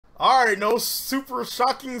Alright, no super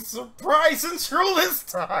shocking surprise intro this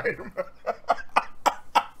time.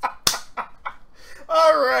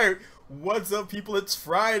 Alright, what's up people, it's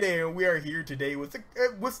Friday and we are here today with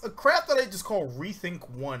a craft that I just call Rethink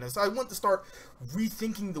 1. As I want to start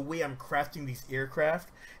rethinking the way I'm crafting these aircraft.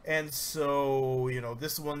 And so, you know,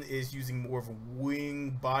 this one is using more of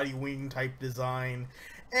a body wing type design.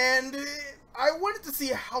 And I wanted to see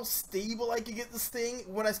how stable I could get this thing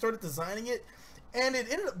when I started designing it. And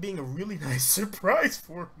it ended up being a really nice surprise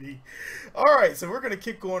for me. Alright, so we're going to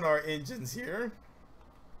kick on our engines here.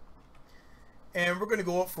 And we're going to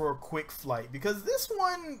go up for a quick flight. Because this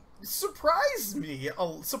one surprises me a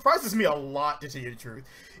lot, to tell you the truth.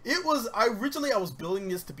 Originally I was building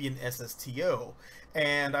this to be an SSTO.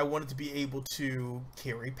 And I wanted to be able to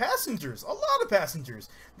carry passengers. A lot of passengers.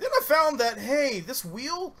 Then I found that, hey, this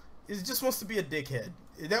wheel just wants to be a dickhead.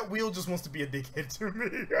 That wheel just wants to be a dickhead to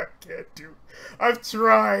me. I've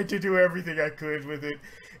tried to do everything I could with it,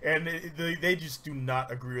 and they just do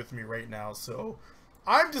not agree with me right now. So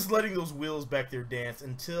I'm just letting those wheels back there dance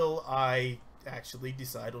until I actually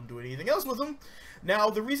decide on doing anything else with them.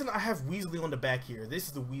 Now, the reason I have Weasley on the back here, this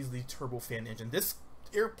is the Weasley turbofan engine. This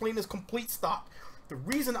airplane is complete stock. The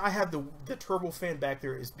reason I have the turbofan back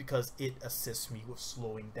there is because it assists me with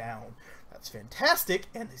slowing down. That's fantastic,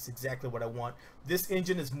 and it's exactly what I want. This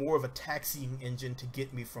engine is more of a taxiing engine to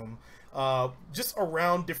get me from just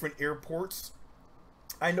around different airports.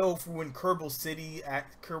 I know for when Kerbal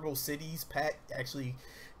City's pack actually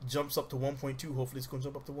jumps up to 1.2, hopefully it's going to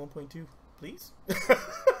jump up to 1.2, please.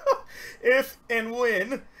 If and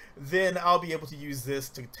when, then I'll be able to use this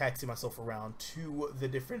to taxi myself around to the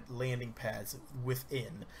different landing pads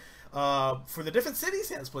within. For the different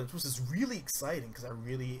cities and planes, which is really exciting because I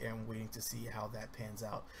really am waiting to see how that pans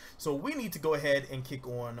out. So we need to go ahead and kick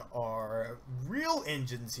on our real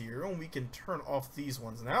engines here, and we can turn off these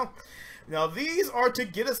ones now. Now these are to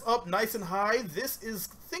get us up nice and high.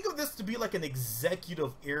 Think of this to be like an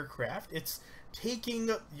executive aircraft. It's taking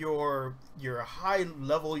your high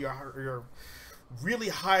level, your really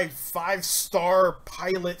high 5-star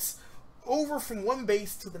pilots over from one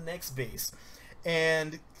base to the next base.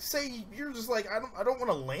 And say you're just like, I don't want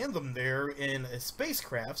to land them there in a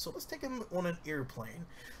spacecraft, so let's take them on an airplane.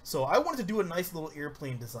 So I wanted to do a nice little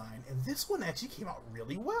airplane design, and this one actually came out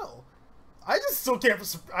really well. I just still can't,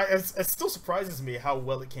 it still surprises me how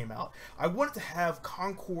well it came out. I wanted to have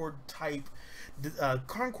Concorde type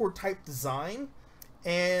design,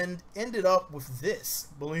 and ended up with this,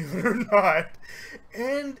 believe it or not.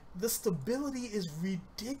 And the stability is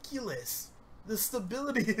ridiculous. The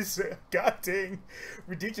stability is goddamn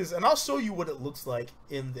ridiculous. And I'll show you what it looks like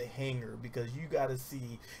in the hangar, because you gotta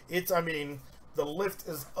see it's, I mean, the lift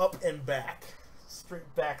is up and back,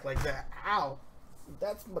 straight back like that. Ow,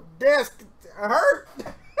 that's my desk, it hurt.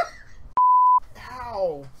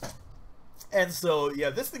 Ow. And so, yeah,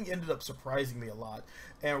 this thing ended up surprising me a lot.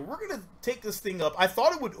 And we're going to take this thing up. I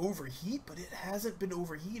thought it would overheat, but it hasn't been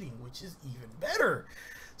overheating, which is even better.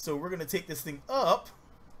 So we're going to take this thing up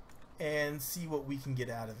and see what we can get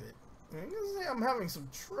out of it. I'm having some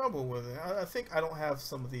trouble with it. I think I don't have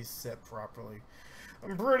some of these set properly.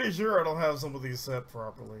 I'm pretty sure I don't have some of these set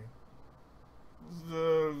properly.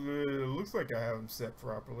 It looks like I have them set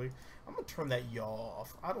properly. I'm going to turn that yaw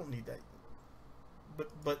off. I don't need that.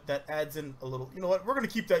 But that adds in a little, you know what, we're going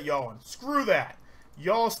to keep that yaw on. Screw that.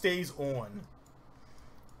 Yaw stays on.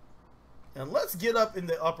 And let's get up in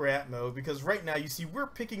the upper atmo, because right now you see we're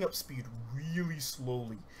picking up speed really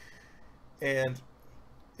slowly. And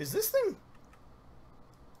is this thing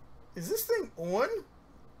on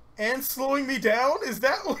and slowing me down? Is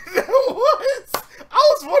that what that was?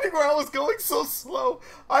 I was wondering where I was going so slow.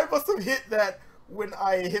 I must have hit that when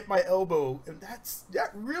I hit my elbow, and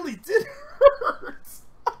that really did hurt.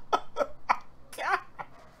 God.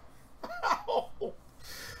 Ow.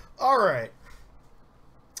 All right,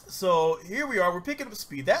 so here we are. We're picking up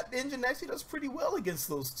speed. That engine actually does pretty well against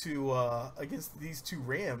those two, against these two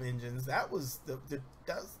Ram engines. That was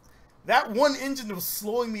that one engine was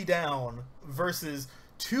slowing me down versus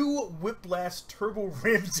two Whiplash turbo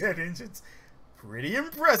ramjet engines. Pretty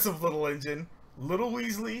impressive little engine, little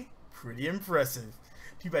Weasley. Pretty impressive.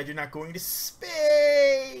 Too bad you're not going to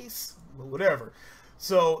space. But whatever.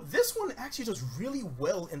 So this one actually does really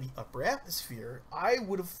well in the upper atmosphere. I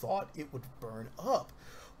would have thought it would burn up.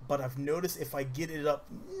 But I've noticed if I get it up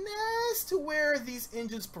nice to where these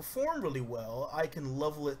engines perform really well, I can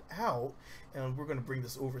level it out. And we're going to bring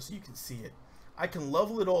this over so you can see it. I can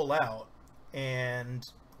level it all out. And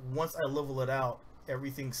once I level it out,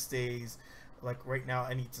 everything stays. Like right now,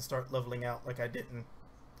 I need to start leveling out like I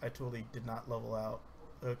totally did not level out.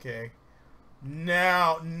 Okay.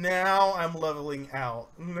 Now I'm leveling out.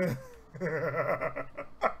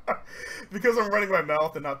 Because I'm running my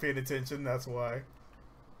mouth and not paying attention, that's why.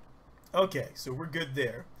 Okay, so we're good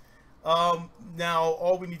there. Now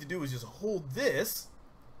all we need to do is just hold this,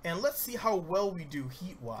 and let's see how well we do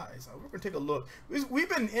heat-wise. We're gonna take a look. We've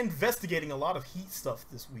been investigating a lot of heat stuff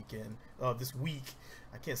this weekend, this week.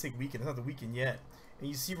 I can't say weekend, it's not the weekend yet. And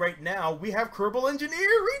you see right now, we have Kerbal Engineer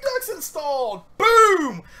Redux installed!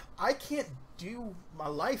 Boom! I can't do, my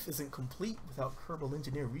life isn't complete without Kerbal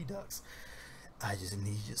Engineer Redux. I just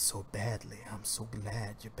need you so badly. I'm so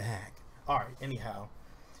glad you're back. Alright, anyhow.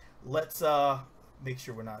 Let's make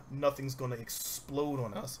sure nothing's gonna explode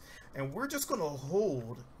on us. And we're just gonna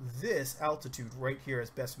hold this altitude right here as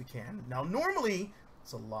best we can. Now normally,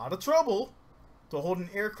 it's a lot of trouble to hold an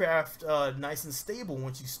aircraft nice and stable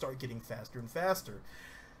once you start getting faster and faster.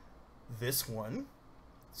 This one,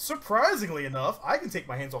 surprisingly enough, I can take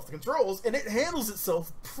my hands off the controls and it handles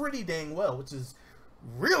itself pretty dang well, which is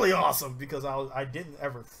really awesome because I didn't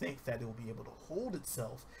ever think that it will be able to hold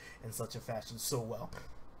itself in such a fashion so well.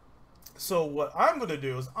 So what I'm going to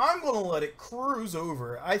do is I'm going to let it cruise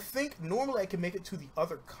over. I think normally I can make it to the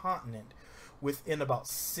other continent within about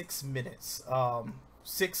 6 minutes. I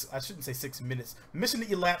shouldn't say 6 minutes. Mission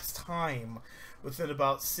elapsed time within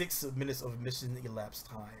about 6 minutes of mission elapsed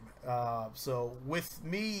time. So with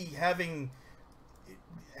me having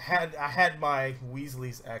I had my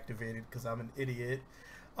Weasleys activated because I'm an idiot.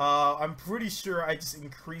 I'm pretty sure I just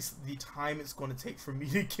increased the time it's going to take for me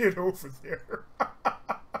to get over there.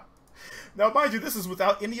 Now, mind you, this is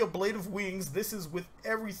without any ablative wings. This is with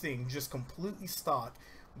everything just completely stock.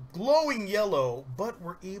 Glowing yellow, but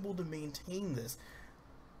we're able to maintain this.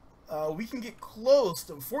 We can get close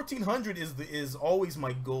to 1400 is always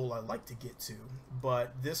my goal I like to get to,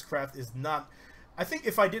 but this craft is not. I think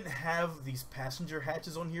if I didn't have these passenger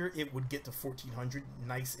hatches on here, it would get to 1400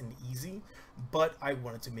 nice and easy, but I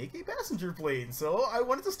wanted to make a passenger plane, so I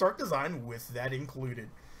wanted to start design with that included.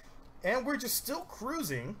 And we're just still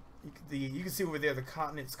cruising. You can see over there the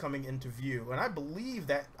continent's coming into view, and I believe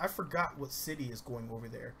that I forgot what city is going over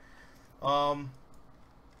there.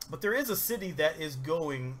 But there is a city that is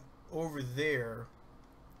going over there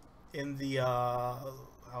in the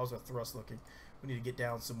how's our thrust looking? We need to get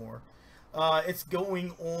down some more. It's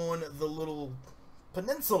going on the little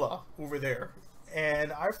peninsula over there,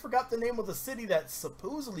 and I forgot the name of the city that's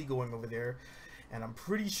supposedly going over there. And I'm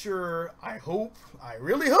pretty sure, I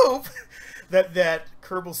really hope, that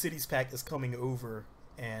Kerbal Cities pack is coming over.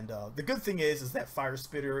 And the good thing is that Fire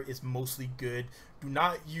Spitter is mostly good. Do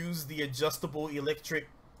not use the adjustable electric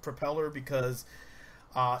propeller because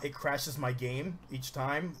it crashes my game each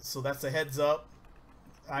time. So that's a heads up.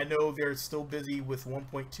 I know they're still busy with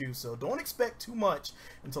 1.2, so don't expect too much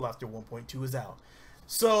until after 1.2 is out.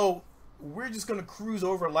 So we're just going to cruise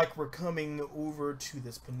over like we're coming over to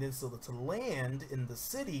this peninsula to land in the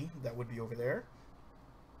city that would be over there.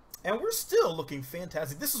 And we're still looking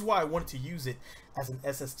fantastic. This is why I wanted to use it as an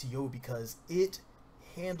SSTO, because it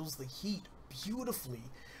handles the heat beautifully.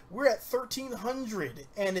 We're at 1300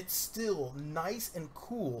 and it's still nice and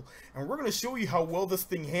cool. And we're going to show you how well this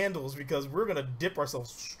thing handles, because we're going to dip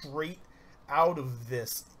ourselves straight out of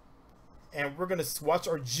this. And we're going to watch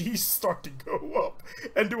our G's start to go up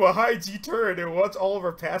and do a high G turn and watch all of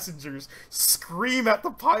our passengers scream at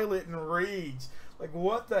the pilot in rage. Like,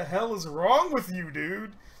 what the hell is wrong with you,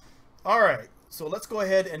 dude? Alright, so let's go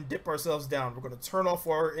ahead and dip ourselves down. We're going to turn off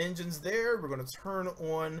our engines there. We're going to turn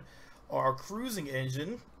on our cruising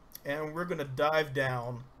engine. And we're going to dive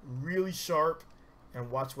down really sharp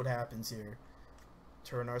and watch what happens here.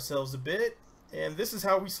 Turn ourselves a bit. And this is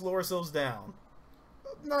how we slow ourselves down.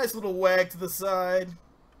 Nice little wag to the side.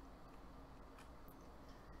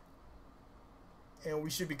 And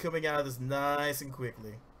we should be coming out of this nice and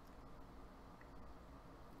quickly.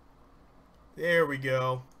 There we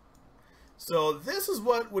go. So this is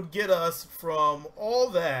what would get us from all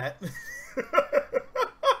that.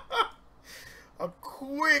 A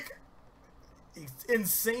quick,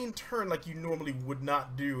 insane turn like you normally would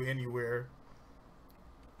not do anywhere.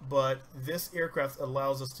 But this aircraft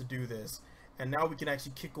allows us to do this. And now we can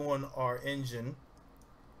actually kick on our engine.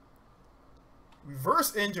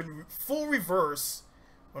 Reverse engine, full reverse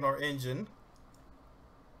on our engine.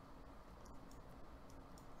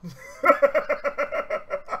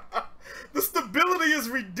 The stability is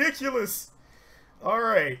ridiculous.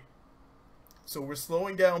 Alright. So we're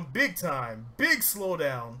slowing down big time. Big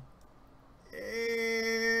slowdown.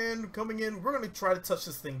 And coming in, we're going to try to touch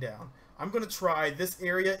this thing down. I'm going to try. This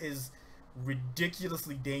area is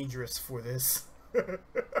ridiculously dangerous for this.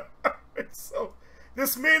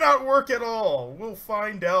 This may not work at all. We'll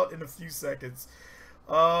find out in a few seconds.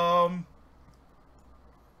 How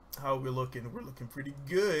are we looking? We're looking pretty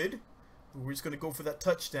good. We're just going to go for that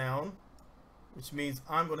touchdown, which means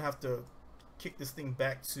I'm going to have to kick this thing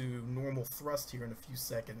back to normal thrust here in a few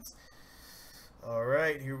seconds.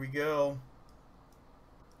 Alright, here we go.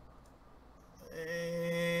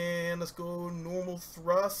 And let's go normal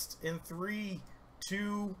thrust in 3,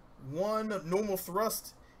 2, 1. Normal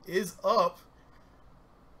thrust is up.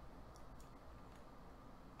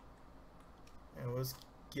 And let's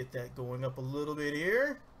get that going up a little bit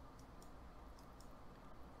here.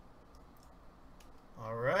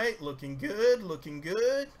 Alright, looking good, looking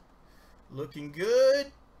good, looking good.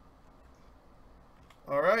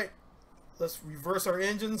 Alright, let's reverse our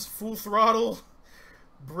engines, full throttle,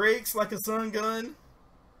 brakes like a sun gun.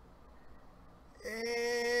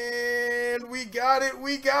 And we got it,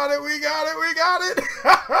 we got it, we got it, we got it!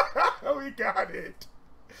 We got it!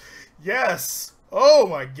 Yes! Oh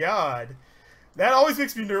my god! That always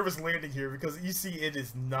makes me nervous landing here because you see it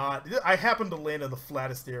is not... I happen to land in the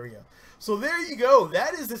flattest area. So there you go.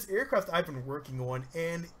 That is this aircraft I've been working on,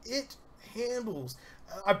 and it handles...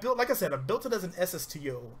 like I said, I built it as an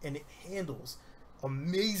SSTO, and it handles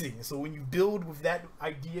amazing. So when you build with that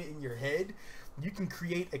idea in your head, you can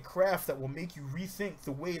create a craft that will make you rethink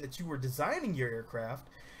the way that you were designing your aircraft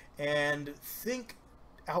and think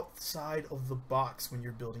outside of the box when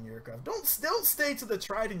you're building your aircraft. Don't stay to the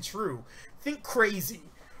tried and true. Think crazy.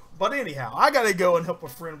 But anyhow, I gotta go and help a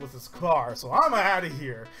friend with his car, so I'm out of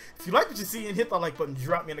here. If you like what you see, and hit that like button,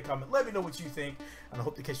 drop me in a comment, let me know what you think, and I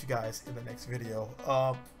hope to catch you guys in the next video.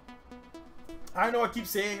 I know I keep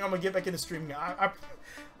saying I'm gonna get back into streaming.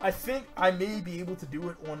 I think I may be able to do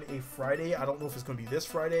it on a Friday. I don't know if it's gonna be this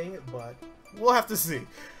Friday, but we'll have to see.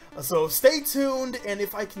 So stay tuned, and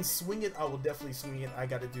if I can swing it, I will definitely swing it. I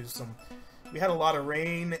got to do some... We had a lot of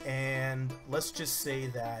rain, and let's just say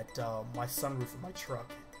that my sunroof of my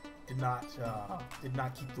truck did not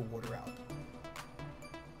keep the water out.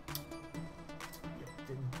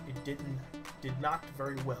 It did not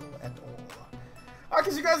very well at all. I'll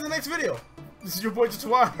catch you guys in the next video. This is your boy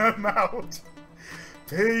Jatwan. I'm out.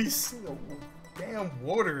 Peace. Oh, damn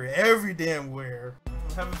water every damn where.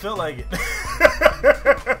 Haven't felt like it.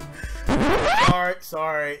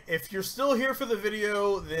 Sorry. If you're still here for the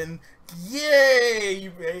video, then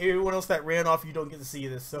yay! Everyone else that ran off, you don't get to see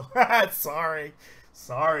this. So sorry.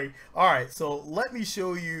 Alright, so let me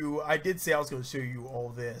show you. I did say I was going to show you all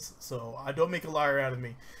this, so I don't make a liar out of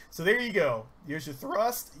me. So there you go. Here's your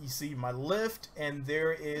thrust. You see my lift, and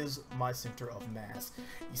there is my center of mass.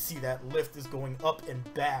 You see that lift is going up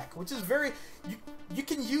and back, which is very... You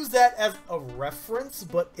can use that as a reference,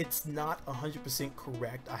 but it's not 100%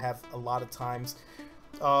 correct. I have a lot of times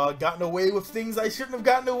gotten away with things I shouldn't have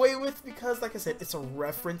gotten away with because, like I said, it's a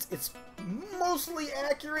reference. It's mostly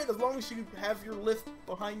accurate as long as you have your lift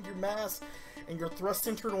behind your mass and your thrust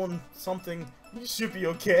centered on something. You should be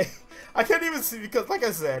okay. I can't even see because, like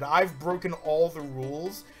I said, I've broken all the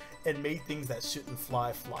rules and made things that shouldn't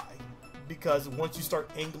fly. Because once you start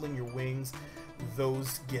angling your wings,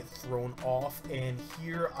 those get thrown off, and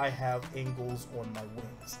here I have angles on my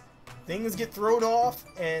wings. Things get thrown off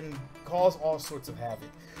and cause all sorts of havoc.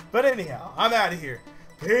 But anyhow, I'm out of here.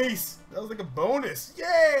 Peace. That was like a bonus.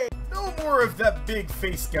 Yay! No more of that big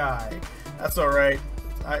face guy. That's alright.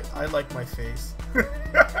 I like my face.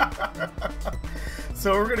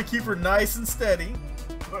 So we're gonna keep her nice and steady,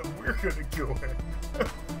 but we're gonna go ahead.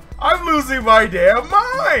 I'm losing my damn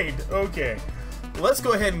mind! Okay. Let's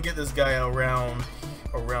go ahead and get this guy around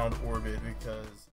orbit because